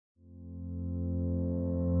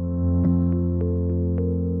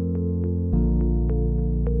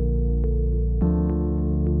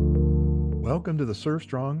Welcome to the Serve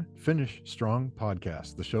Strong, Finish Strong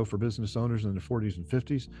podcast, the show for business owners in their 40s and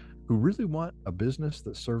 50s who really want a business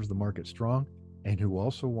that serves the market strong and who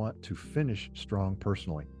also want to finish strong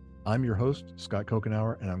personally. I'm your host, Scott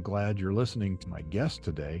Kokenauer, and I'm glad you're listening to my guest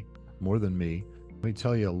today, more than me. Let me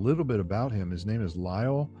tell you a little bit about him. His name is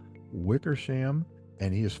Lysle Wickersham,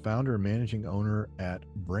 and he is founder and managing owner at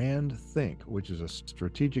Brand Think, which is a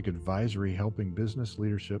strategic advisory helping business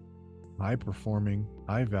leadership high-performing,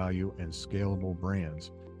 high-value, and scalable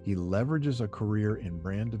brands. He leverages a career in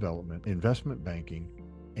brand development, investment banking,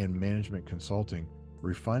 and management consulting,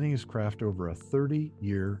 refining his craft over a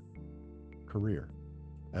 30-year career.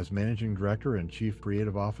 As managing director and chief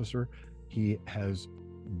creative officer, he has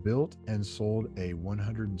built and sold a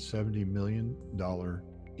 $170 million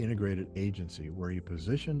integrated agency where he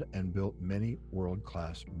positioned and built many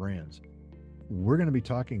world-class brands. We're going to be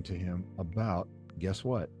talking to him about, guess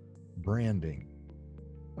what? Branding.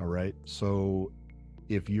 All right. So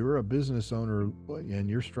if you're a business owner and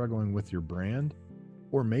you're struggling with your brand,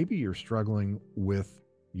 or maybe you're struggling with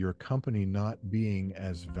your company not being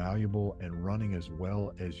as valuable and running as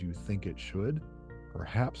well as you think it should,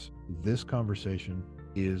 perhaps this conversation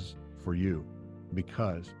is for you,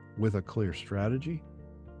 because with a clear strategy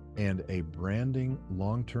and a branding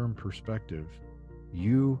long-term perspective,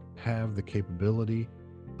 you have the capability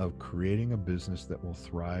of creating a business that will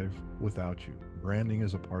thrive without you. Branding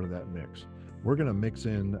is a part of that mix. We're going to mix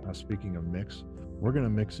in, speaking of mix, we're going to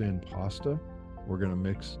mix in pasta, we're going to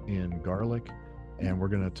mix in garlic, and we're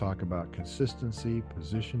going to talk about consistency,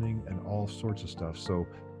 positioning, and all sorts of stuff. So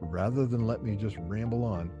rather than let me just ramble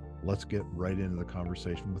on, let's get right into the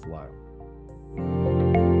conversation with Lysle.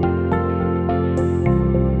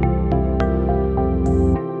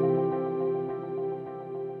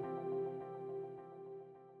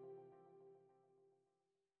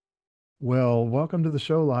 Well, welcome to the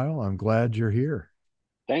show, Lysle. I'm glad you're here.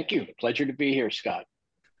 Thank you. Pleasure to be here, Scott.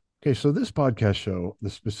 Okay, so this podcast show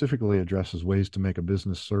that specifically addresses ways to make a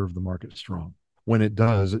business serve the market strong. When it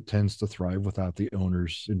does, it tends to thrive without the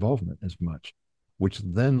owner's involvement as much, which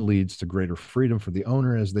then leads to greater freedom for the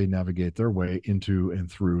owner as they navigate their way into and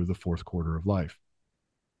through the fourth quarter of life.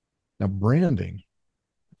 Now, branding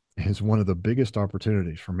is one of the biggest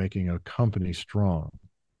opportunities for making a company strong,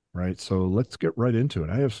 right? So let's get right into it.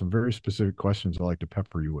 I have some very specific questions I'd like to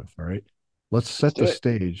pepper you with. All right. Let's Let's set do the it.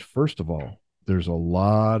 stage. First of all, there's a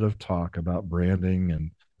lot of talk about branding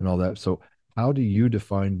and all that. So how do you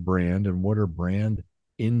define brand and what are brand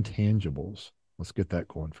intangibles? Let's get that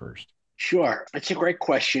going first. Sure. It's a great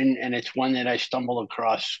question, and it's one that I stumble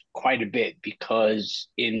across quite a bit because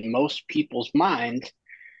in most people's minds,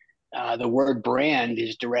 the word brand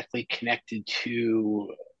is directly connected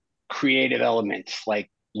to creative elements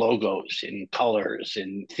like logos and colors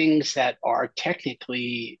and things that are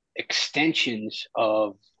technically extensions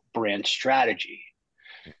of brand strategy.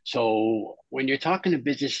 So when you're talking to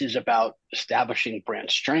businesses about establishing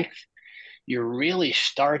brand strength, you're really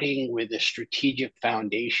starting with a strategic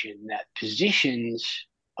foundation that positions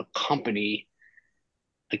a company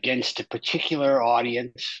against a particular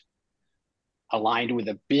audience, aligned with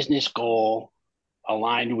a business goal,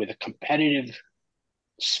 aligned with a competitive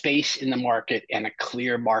space in the market, and a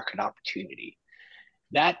clear market opportunity.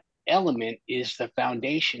 That element is the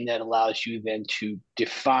foundation that allows you then to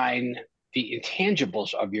define the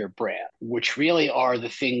intangibles of your brand, which really are the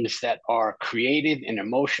things that are creative and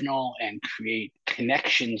emotional and create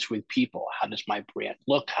connections with people. How does my brand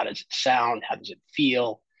look? How does it sound? How does it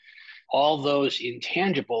feel? All those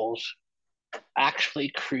intangibles actually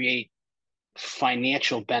create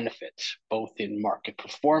financial benefits, both in market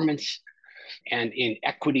performance and in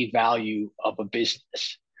equity value of a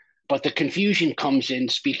business. But the confusion comes in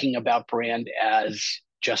speaking about brand as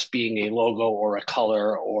just being a logo or a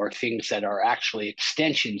color or things that are actually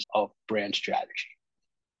extensions of brand strategy.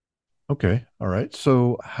 Okay. All right.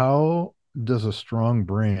 So how does a strong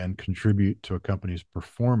brand contribute to a company's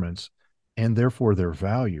performance and therefore their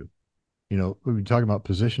value? You know, we talk about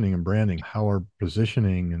positioning and branding. How are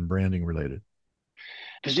positioning and branding related?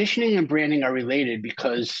 Positioning and branding are related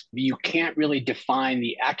because you can't really define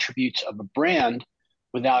the attributes of a brand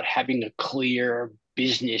without having a clear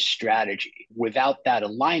business strategy. Without that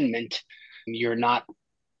alignment, you're not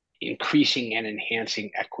increasing and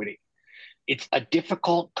enhancing equity. It's a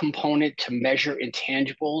difficult component to measure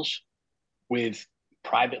intangibles with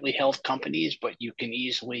privately held companies, but you can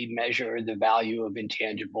easily measure the value of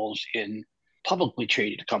intangibles in publicly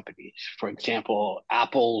traded companies. For example,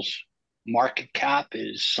 Apple's market cap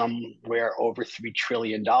is somewhere over $3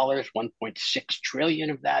 trillion. 1.6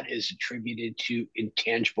 trillion of that is attributed to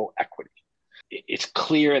intangible equity. it's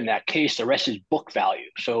clear in that case. The rest is book value.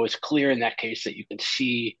 So it's clear in that case that you can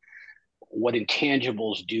see what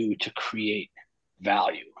intangibles do to create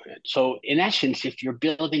value. So in essence, if you're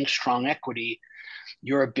building strong equity,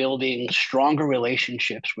 you're building stronger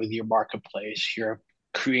relationships with your marketplace. You're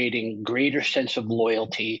creating greater sense of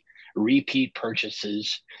loyalty, repeat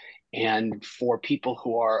purchases. And for people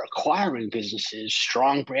who are acquiring businesses,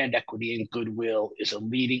 strong brand equity and goodwill is a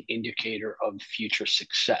leading indicator of future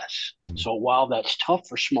success. So while that's tough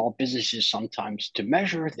for small businesses sometimes to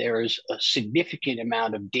measure, there is a significant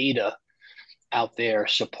amount of data out there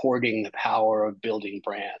supporting the power of building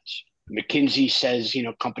brands. McKinsey says,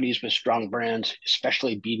 companies with strong brands,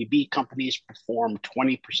 especially B2B companies, perform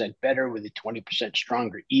 20% better with a 20%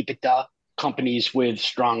 stronger EBITDA. Companies with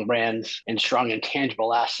strong brands and strong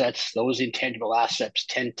intangible assets, those intangible assets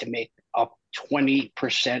tend to make up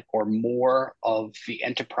 20% or more of the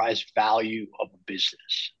enterprise value of a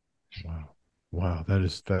business. Wow. Wow. That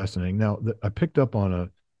is fascinating. Now, I picked up on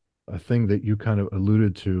a thing that you kind of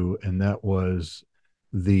alluded to, and that was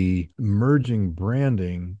the merging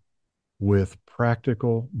branding with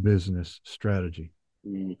practical business strategy.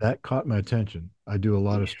 That caught my attention. I do a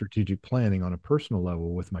lot of strategic planning on a personal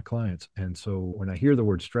level with my clients. And so when I hear the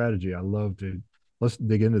word strategy, let's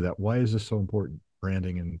dig into that. Why is this so important,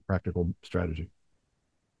 branding and practical strategy?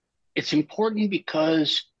 It's important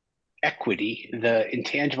because equity, the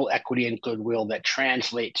intangible equity and goodwill that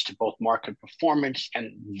translates to both market performance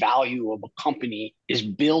and value of a company, is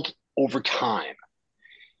built over time.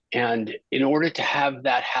 And in order to have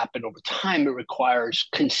that happen over time, it requires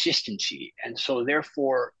consistency. And so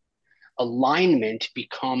therefore, alignment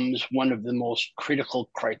becomes one of the most critical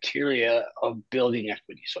criteria of building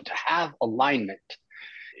equity. So to have alignment,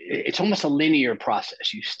 it's almost a linear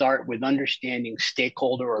process. You start with understanding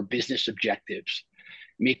stakeholder or business objectives,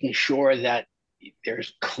 making sure that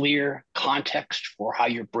there's clear context for how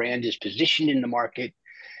your brand is positioned in the market,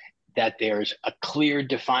 that there's a clear,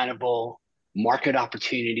 definable market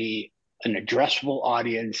opportunity, an addressable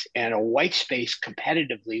audience, and a white space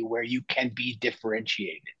competitively where you can be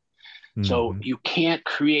differentiated. Mm-hmm. So you can't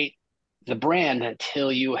create the brand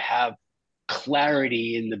until you have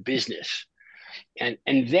clarity in the business. And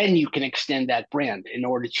then you can extend that brand in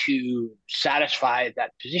order to satisfy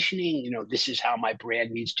that positioning. This is how my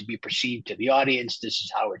brand needs to be perceived to the audience. This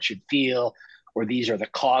is how it should feel, or these are the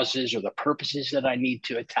causes or the purposes that I need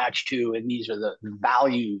to attach to. And these are the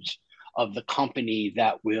values of the company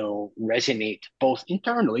that will resonate both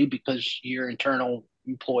internally, because your internal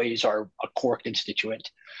employees are a core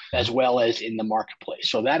constituent, as well as in the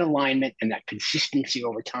marketplace. So that alignment and that consistency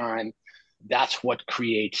over time, that's what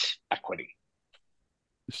creates equity.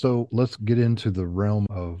 So let's get into the realm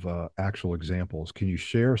of actual examples. Can you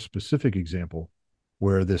share a specific example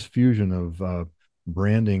where this fusion of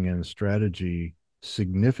branding and strategy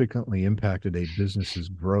significantly impacted a business's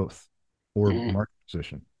growth or market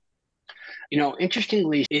position?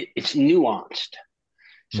 Interestingly, it's nuanced.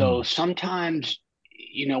 So sometimes,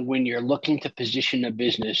 when you're looking to position a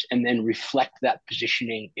business and then reflect that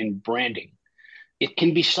positioning in branding, it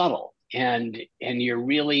can be subtle. And you're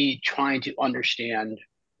really trying to understand,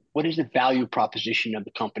 what is the value proposition of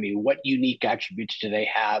the company? What unique attributes do they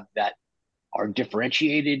have that are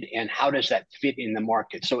differentiated, and how does that fit in the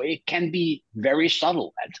market? So it can be very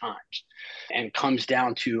subtle at times, and comes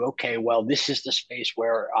down to, okay, well, this is the space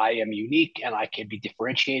where I am unique and I can be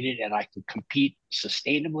differentiated and I can compete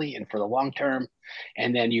sustainably and for the long term.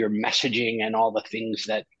 And then your messaging and all the things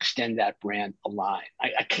that extend that brand align.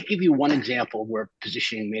 I can give you one example where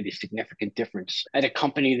positioning made a significant difference. I had a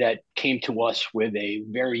company that came to us with a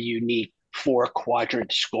very unique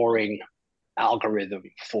 4-quadrant scoring algorithm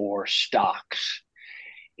for stocks.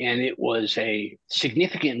 And it was a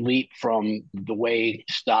significant leap from the way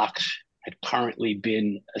stocks had currently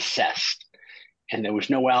been assessed. And there was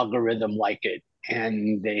no algorithm like it.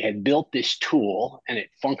 And they had built this tool and it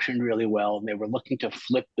functioned really well. And they were looking to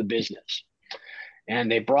flip the business.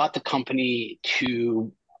 And they brought the company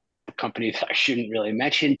that I shouldn't really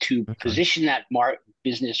mention, to position that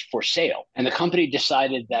business for sale. And the company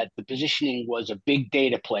decided that the positioning was a big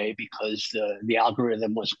data play, because the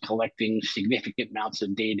algorithm was collecting significant amounts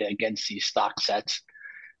of data against these stock sets,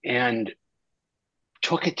 and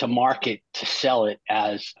took it to market to sell it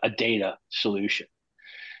as a data solution.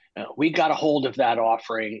 We got a hold of that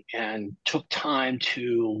offering and took time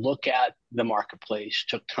to look at the marketplace,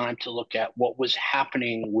 took time to look at what was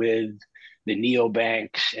happening with the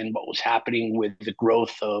neobanks and what was happening with the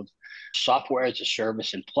growth of software as a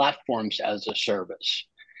service and platforms as a service,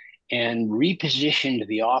 and repositioned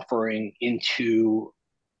the offering into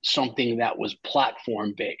something that was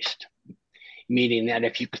platform based, meaning that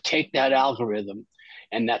if you could take that algorithm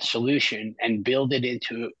and that solution and build it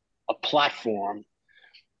into a platform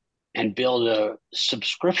and build a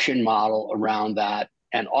subscription model around that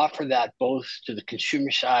and offer that both to the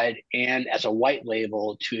consumer side and as a white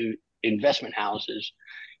label to investment houses,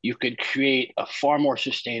 you could create a far more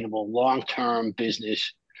sustainable long-term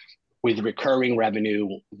business with recurring revenue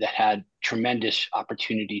that had tremendous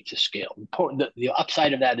opportunity to scale. The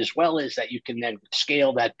upside of that as well is that you can then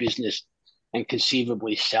scale that business and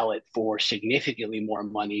conceivably sell it for significantly more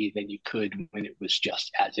money than you could when it was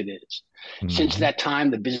just as it is. Since that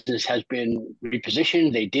time, the business has been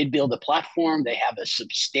repositioned. They did build a platform. They have a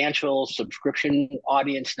substantial subscription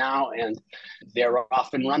audience now, and they're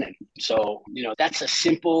off and running. So, that's a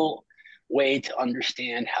simple way to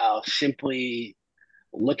understand how simply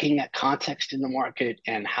looking at context in the market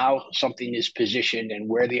and how something is positioned and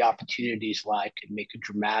where the opportunities lie can make a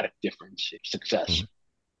dramatic difference in success.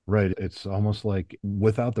 Right. It's almost like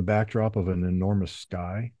without the backdrop of an enormous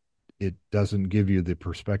sky, it doesn't give you the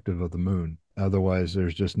perspective of the moon. Otherwise,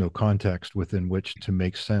 there's just no context within which to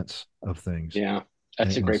make sense of things. Yeah,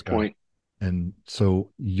 that's a great point. And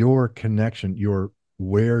so your connection,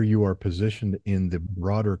 where you are positioned in the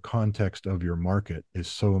broader context of your market is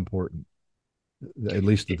so important, at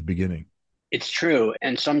least at the beginning. It's true.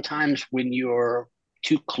 And sometimes when you're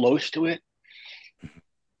too close to it,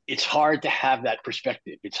 it's hard to have that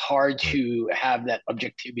perspective. It's hard to have that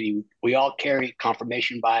objectivity. We all carry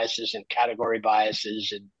confirmation biases and category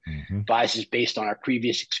biases and biases based on our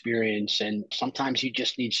previous experience. And sometimes you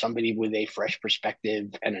just need somebody with a fresh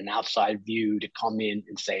perspective and an outside view to come in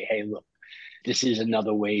and say, hey, look, this is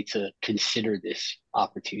another way to consider this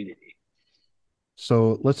opportunity.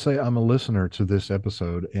 So let's say I'm a listener to this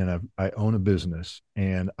episode and I own a business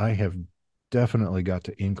and I have definitely got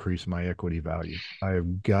to increase my equity value. I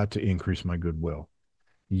have got to increase my goodwill.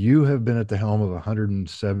 You have been at the helm of a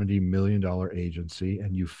 $170 million agency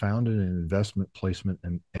and you founded an investment placement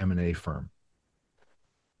and M&A firm.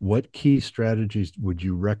 What key strategies would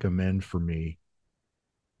you recommend for me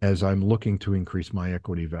as I'm looking to increase my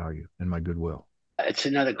equity value and my goodwill? It's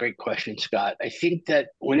another great question, Scott. I think that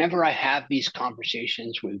whenever I have these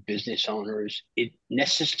conversations with business owners, it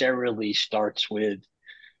necessarily starts with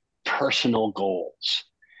personal goals.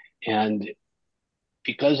 And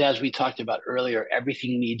because, as we talked about earlier,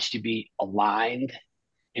 everything needs to be aligned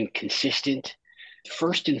and consistent,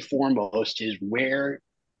 first and foremost is where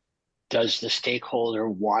does the stakeholder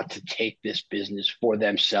want to take this business for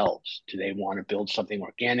themselves? Do they want to build something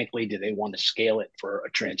organically? Do they want to scale it for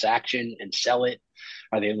a transaction and sell it?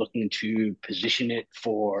 Are they looking to position it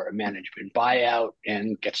for a management buyout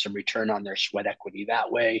and get some return on their sweat equity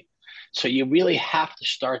that way? So you really have to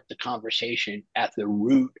start the conversation at the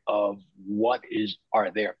root of what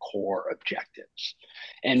are their core objectives.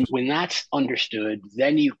 And when that's understood,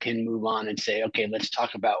 then you can move on and say, okay, let's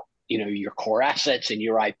talk about your core assets and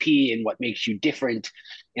your IP and what makes you different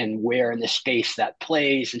and where in the space that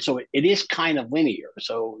plays. And so it is kind of linear.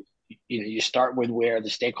 So, you start with where the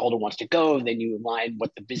stakeholder wants to go, then you align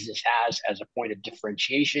what the business has as a point of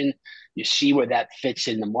differentiation. You see where that fits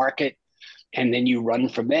in the market, and then you run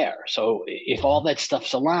from there. So if all that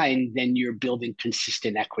stuff's aligned, then you're building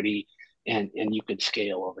consistent equity and you can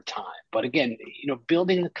scale over time. But again,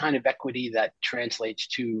 building the kind of equity that translates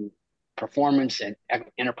to performance and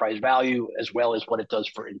enterprise value, as well as what it does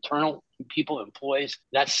for internal people, employees.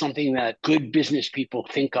 That's something that good business people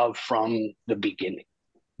think of from the beginning.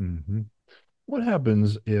 What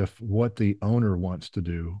happens if what the owner wants to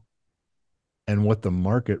do and what the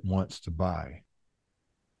market wants to buy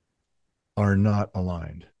are not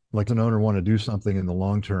aligned? Like an owner want to do something in the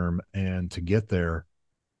long term, and to get there,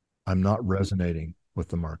 I'm not resonating with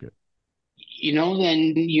the market.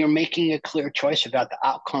 Then you're making a clear choice about the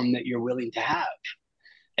outcome that you're willing to have.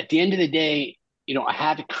 At the end of the day, I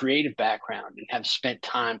have a creative background and have spent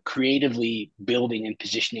time creatively building and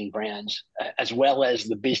positioning brands as well as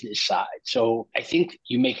the business side. So I think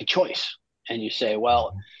you make a choice and you say,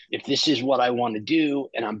 well, if this is what I want to do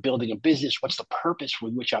and I'm building a business, what's the purpose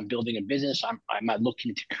with which I'm building a business? Am I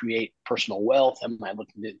looking to create personal wealth? Am I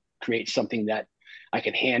looking to create something that I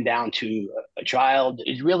can hand down to a child?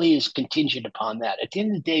 It really is contingent upon that. At the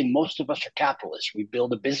end of the day, most of us are capitalists. We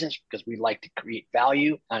build a business because we like to create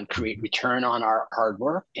value and create return on our hard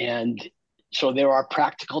work. And so there are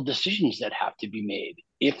practical decisions that have to be made.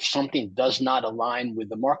 If something does not align with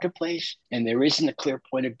the marketplace and there isn't a clear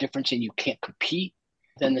point of difference and you can't compete,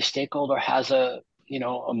 then the stakeholder has a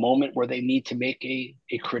a moment where they need to make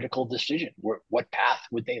a critical decision. What path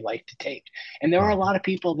would they like to take? And there are a lot of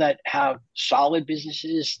people that have solid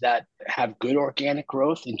businesses that have good organic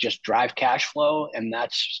growth and just drive cash flow, and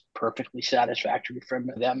that's perfectly satisfactory for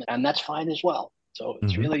them, and that's fine as well. So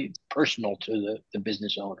it's Mm-hmm. really personal to the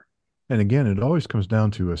business owner. And again, it always comes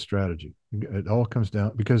down to a strategy. It all comes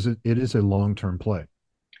down because it is a long-term play.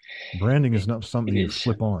 Branding is It, not something it you is.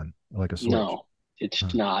 flip on like a switch. No, it's Huh.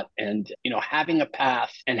 not. And, having a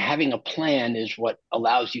path and having a plan is what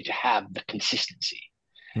allows you to have the consistency.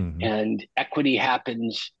 Mm-hmm. And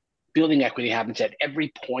building equity happens at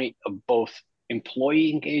every point of both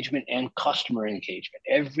employee engagement and customer engagement.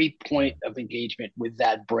 Every point of engagement with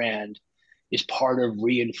that brand is part of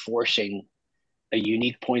reinforcing a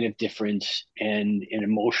unique point of difference and an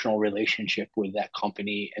emotional relationship with that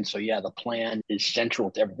company. And so, yeah, the plan is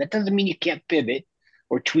central to everything. That doesn't mean you can't pivot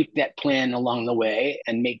or tweak that plan along the way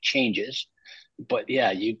and make changes. But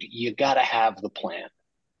yeah, you got to have the plan.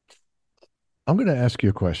 I'm going to ask you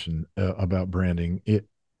a question about branding.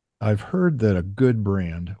 I've heard that a good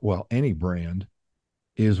brand, well, any brand,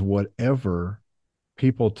 is whatever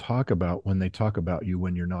people talk about when they talk about you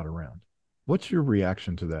when you're not around. What's your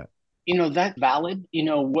reaction to that? That's valid.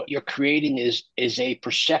 What you're creating is a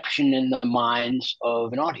perception in the minds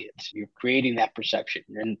of an audience. You're creating that perception,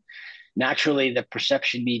 and naturally the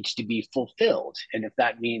perception needs to be fulfilled. And if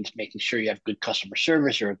that means making sure you have good customer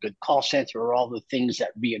service or a good call center or all the things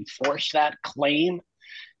that reinforce that claim,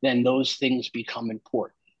 then those things become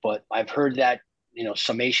important. But I've heard that,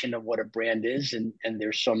 summation of what a brand is, and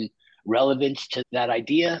there's some relevance to that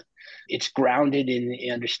idea. It's grounded in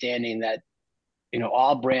the understanding that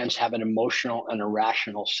all brands have an emotional and a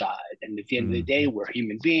rational side. And at the end of the day, Mm-hmm. we're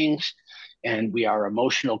human beings and we are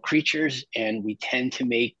emotional creatures, and we tend to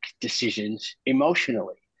make decisions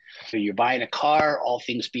emotionally. So you're buying a car, all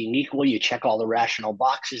things being equal, you check all the rational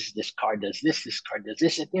boxes. This car does this car does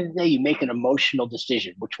this. At the end of the day, you make an emotional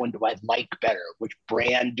decision. Which one do I like better? Which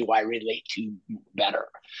brand do I relate to better?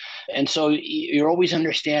 And so you're always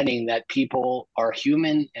understanding that people are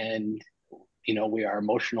human, and we are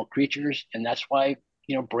emotional creatures, and that's why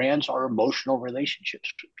brands are emotional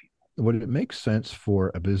relationships with people. Would it make sense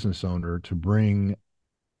for a business owner to bring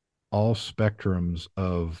all spectrums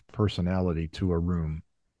of personality to a room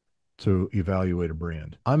to evaluate a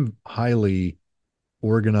brand? I'm highly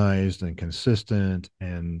organized and consistent,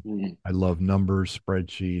 and Mm-hmm. I love numbers,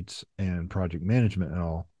 spreadsheets, and project management and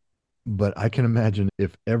all. But I can imagine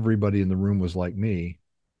if everybody in the room was like me,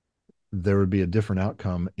 there would be a different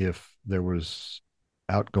outcome if there was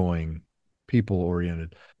outgoing, people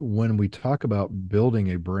oriented. When we talk about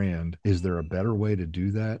building a brand, is there a better way to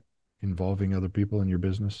do that involving other people in your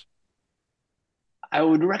business? I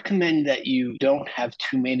would recommend that you don't have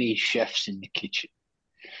too many chefs in the kitchen.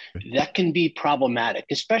 That can be problematic,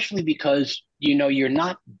 especially because you're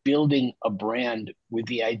not building a brand with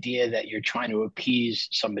the idea that you're trying to appease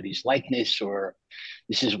somebody's likeness, or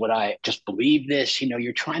this is what I just believe this.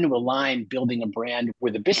 You're trying to align building a brand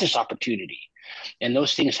with a business opportunity, and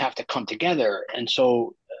those things have to come together. And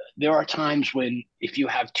so there are times when, if you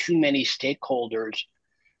have too many stakeholders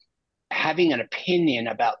having an opinion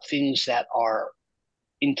about things that are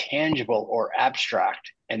intangible or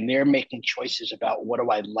abstract, and they're making choices about what do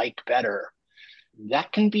I like better,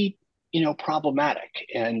 that can be problematic.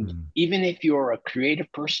 And Mm. even if you're a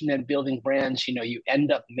creative person and building brands, you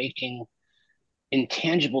end up making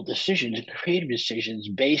intangible decisions and creative decisions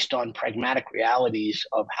based on pragmatic realities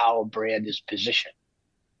of how a brand is positioned.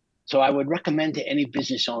 So I would recommend to any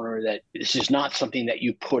business owner that this is not something that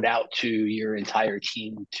you put out to your entire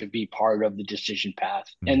team to be part of the decision path,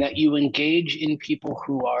 and that Mm. you engage in people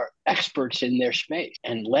who are experts in their space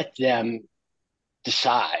and let them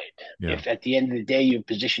decide. Yeah. If at the end of the day you've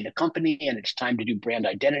positioned a company and it's time to do brand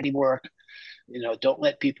identity work, don't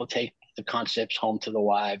let people take the concepts home to the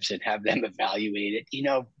wives and have them evaluate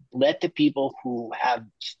it. Let the people who have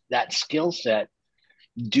that skill set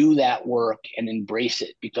do that work and embrace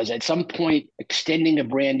it, because at some point extending a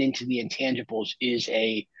brand into the intangibles is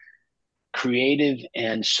a creative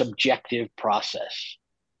and subjective process.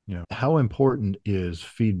 Yeah. How important is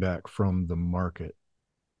feedback from the market,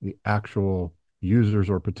 the actual users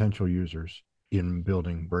or potential users in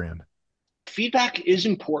building brand? Feedback is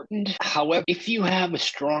important. However, if you have a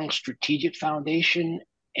strong strategic foundation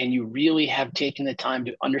and you really have taken the time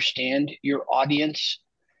to understand your audience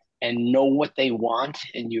and know what they want,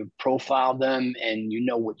 and you profile them and you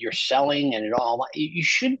know what you're selling and it all, you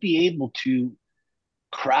should be able to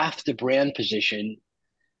craft the brand position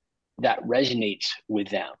that resonates with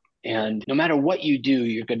them. And no matter what you do,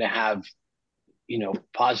 you're going to have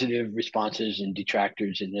positive responses and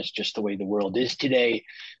detractors, and that's just the way the world is today.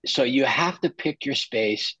 So you have to pick your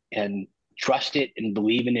space and trust it and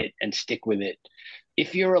believe in it and stick with it.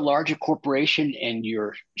 If you're a larger corporation and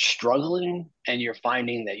you're struggling and you're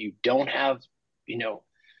finding that you don't have, you know,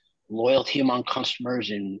 loyalty among customers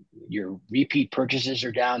and your repeat purchases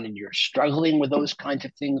are down and you're struggling with those kinds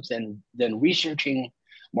of things, then researching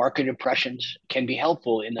market impressions can be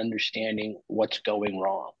helpful in understanding what's going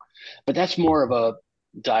wrong. But that's more of a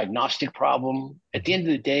diagnostic problem. At the end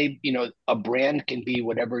of the day, a brand can be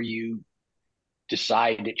whatever you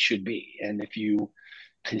decide it should be. And if you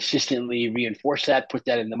consistently reinforce that, put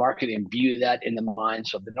that in the market, and view that in the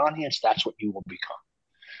minds of the audience, that's what you will become.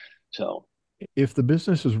 So if the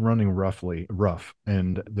business is running rough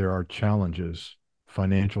and there are challenges,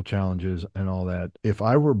 financial challenges and all that, if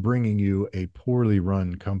I were bringing you a poorly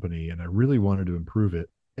run company and I really wanted to improve it,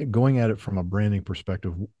 going at it from a branding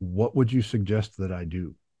perspective, what would you suggest that I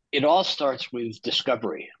do? it all starts with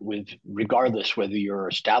discovery, with regardless whether you're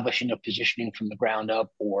establishing a positioning from the ground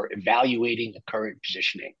up or evaluating a current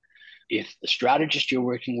positioning. If the strategist you're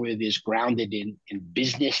working with is grounded in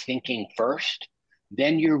business thinking first,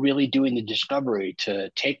 then you're really doing the discovery to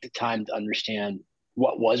take the time to understand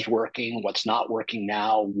what was working, what's not working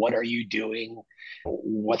now, what are you doing,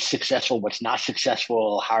 what's successful, what's not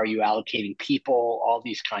successful, how are you allocating people, all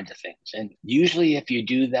these kinds of things. And usually, if you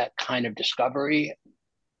do that kind of discovery,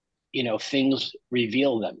 things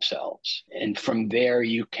reveal themselves. And from there,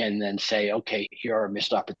 you can then say, okay, here are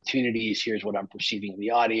missed opportunities. Here's what I'm perceiving in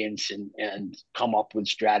the audience, and come up with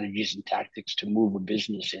strategies and tactics to move a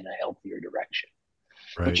business in a healthier direction.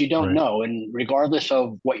 But Right, you don't right. know. And regardless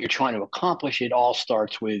of what you're trying to accomplish, it all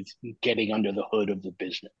starts with getting under the hood of the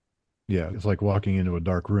business. Yeah, it's like walking into a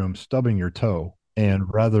dark room, stubbing your toe, and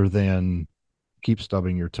rather than keep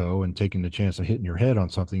stubbing your toe and taking the chance of hitting your head on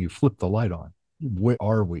something, you flip the light on. Where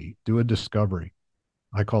are we? Do a discovery.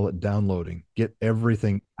 I call it downloading. Get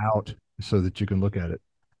everything out so that you can look at it.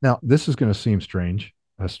 Now, this is going to seem strange,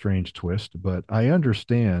 a strange twist, but I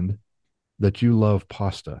understand that you love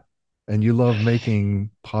pasta and you love making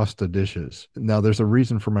pasta dishes. Now, there's a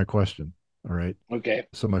reason for my question. All right. Okay.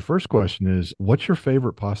 So, my first question is, what's your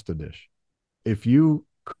favorite pasta dish? If you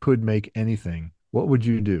could make anything, what would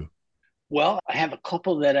you do? Well, I have a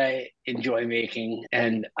couple that I enjoy making,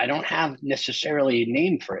 and I don't have necessarily a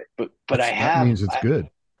name for it, but That means it's good.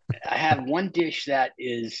 I have one dish that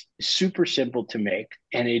is super simple to make,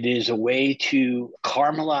 and it is a way to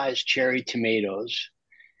caramelize cherry tomatoes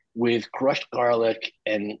with crushed garlic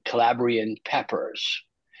and Calabrian peppers.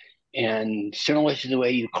 And similar to the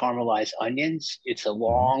way you caramelize onions, it's a Mhm.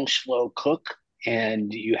 long, slow cook,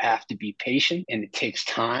 and you have to be patient, and it takes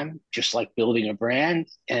time, just like building a brand.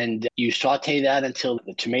 And you saute that until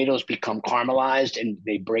the tomatoes become caramelized and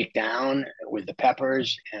they break down with the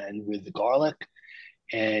peppers and with the garlic.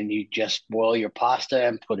 And you just boil your pasta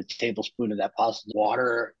and put a tablespoon of that pasta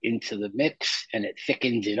water into the mix, and it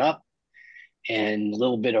thickens it up, and a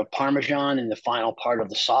little bit of Parmesan in the final part of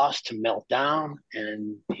the sauce to melt down.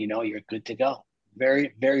 And, you're good to go.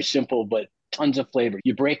 Very, very simple, but tons of flavor.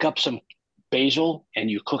 You break up some basil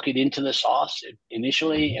and you cook it into the sauce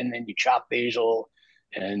initially, and then you chop basil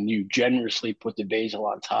and you generously put the basil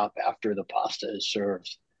on top after the pasta is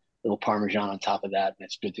served. A little Parmesan on top of that, and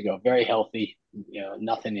it's good to go. Very healthy,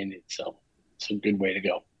 nothing in it. So it's a good way to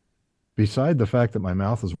go. Beside the fact that my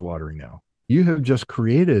mouth is watering now, you have just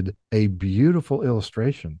created a beautiful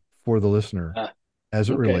illustration for the listener Uh, as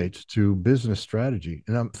it okay. relates to business strategy.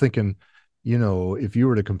 And I'm thinking, if you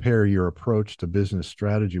were to compare your approach to business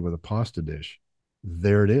strategy with a pasta dish,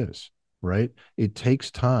 there it is, right? It takes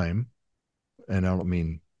time, and I don't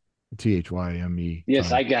mean THYME Yes,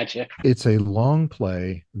 time. I got you. It's a long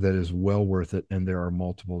play that is well worth it, and there are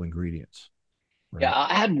multiple ingredients, Yeah, right?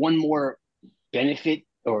 I had one more benefit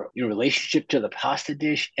or relationship to the pasta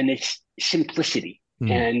dish, and it's simplicity.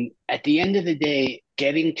 Mm, And at the end of the day,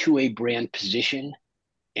 getting to a brand position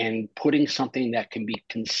and putting something that can be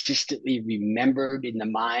consistently remembered in the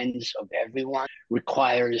minds of everyone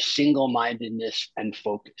requires single-mindedness and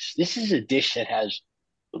focus. This is a dish that has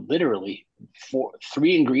literally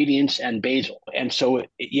three ingredients and basil. And so,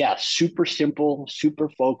 yeah, super simple, super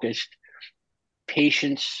focused,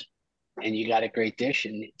 patience, and you got a great dish.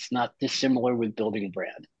 And it's not dissimilar with building a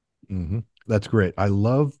brand. hmm. That's great. I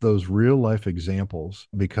love those real life examples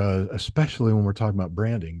because, especially when we're talking about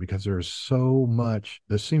branding, because there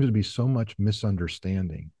seems to be so much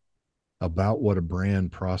misunderstanding about what a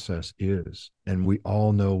brand process is. And we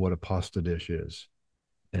all know what a pasta dish is.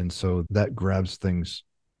 And so that grabs things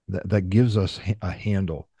that gives us a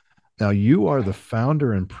handle. Now, you are the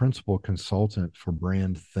founder and principal consultant for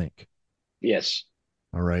Brand Think. Yes.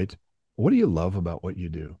 All right. What do you love about what you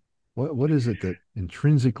do? What is it that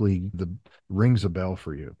intrinsically rings a bell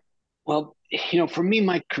for you? Well, for me,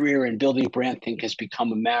 my career in building brand think has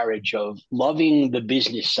become a marriage of loving the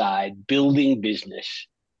business side, building business,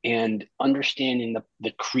 and understanding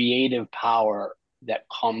the creative power that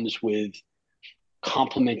comes with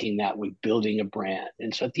complementing that with building a brand.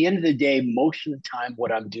 And so at the end of the day, most of the time,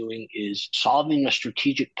 what I'm doing is solving a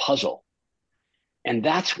strategic puzzle. And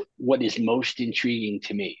that's what is most intriguing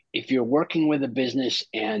to me. If you're working with a business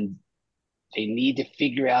and they need to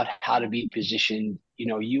figure out how to be positioned,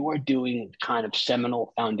 you are doing kind of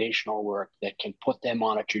seminal foundational work that can put them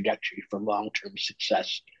on a trajectory for long-term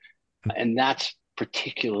success. And that's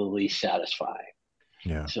particularly satisfying.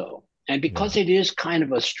 Yeah. So, and Yeah. because it is kind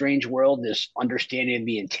of a strange world, this understanding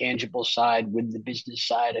the intangible side with the business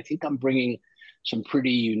side, I think I'm bringing some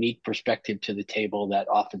pretty unique perspective to the table that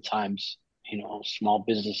oftentimes, small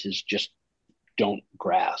businesses just don't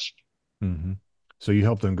grasp. Hmm. So you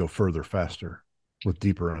help them go further, faster, with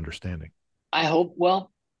deeper understanding. I hope,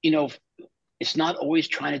 well, you know, it's not always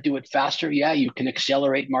trying to do it faster. Yeah, you can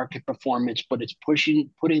accelerate market performance, but it's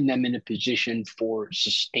putting them in a position for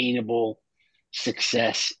sustainable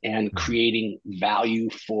success and Mhm. creating value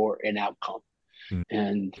for an outcome Mm.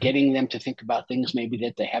 and Okay. getting them to think about things maybe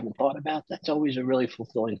that they haven't thought about. That's always a really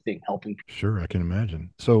fulfilling thing, helping. Sure, I can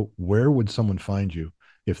imagine. So where would someone find you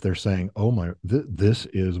if they're saying, "Oh my, this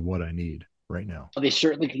is what I need right now"? They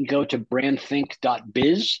certainly can go to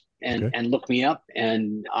brandthink.biz and Okay. and look me up,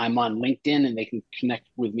 and I'm on LinkedIn, and they can connect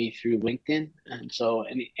with me through LinkedIn. And so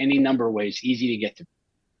any number of ways, easy to get to.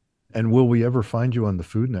 And will we ever find you on the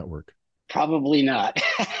Food Network? Probably not.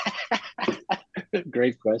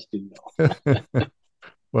 Great question,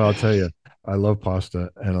 Well, I'll tell you, I love pasta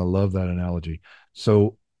and I love that analogy.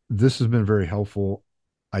 So this has been very helpful,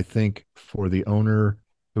 I think, for the owner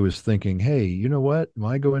who is thinking, hey, you know what?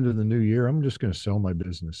 When I go into the new year, I'm just going to sell my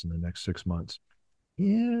business in the next 6 months.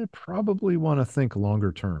 Yeah, probably want to think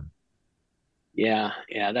longer term. Yeah,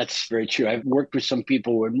 that's very true. I've worked with some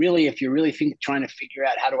people where really, if you're really trying to figure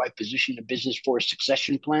out how do I position a business for a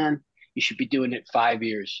succession plan, you should be doing it 5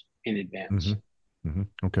 years in Hmm. advance.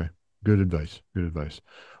 Okay. Good advice. Good advice.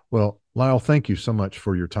 Well, Lyle, thank you so much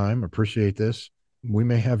for your time. Appreciate this. We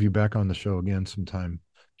may have you back on the show again sometime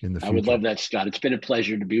in the I would future. love that, Scott. It's been a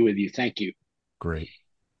pleasure to be with you. Thank you. Great.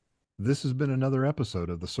 This has been another episode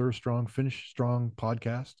of the Serve Strong, Finish Strong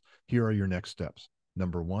podcast. Here are your next steps.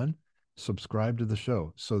 Number one, subscribe to the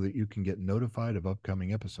show so that you can get notified of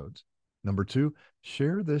upcoming episodes. Number two,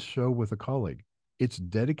 share this show with a colleague. It's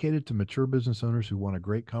dedicated to mature business owners who want a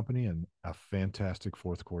great company and a fantastic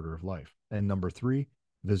fourth quarter of life. And number three,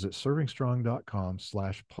 visit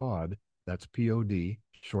servingstrong.com/pod. That's POD,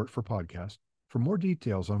 short for podcast, for more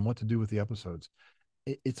details on what to do with the episodes.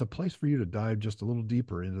 It's a place for you to dive just a little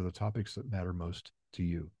deeper into the topics that matter most to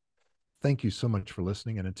you. Thank you so much for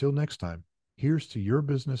listening. And until next time, here's to your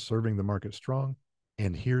business serving the market strong,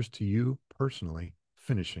 and here's to you personally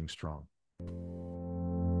finishing strong.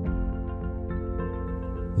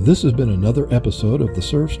 This has been another episode of the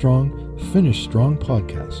Serve Strong, Finish Strong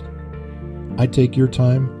podcast. I take your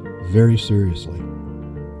time very seriously.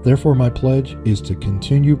 Therefore, my pledge is to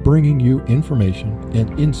continue bringing you information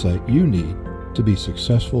and insight you need to be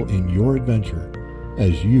successful in your adventure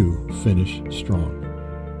as you finish strong.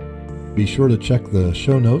 Be sure to check the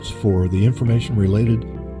show notes for the information related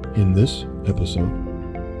in this episode.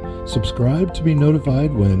 Subscribe to be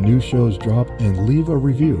notified when new shows drop and leave a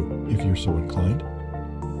review if you're so inclined.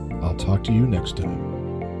 I'll talk to you next time.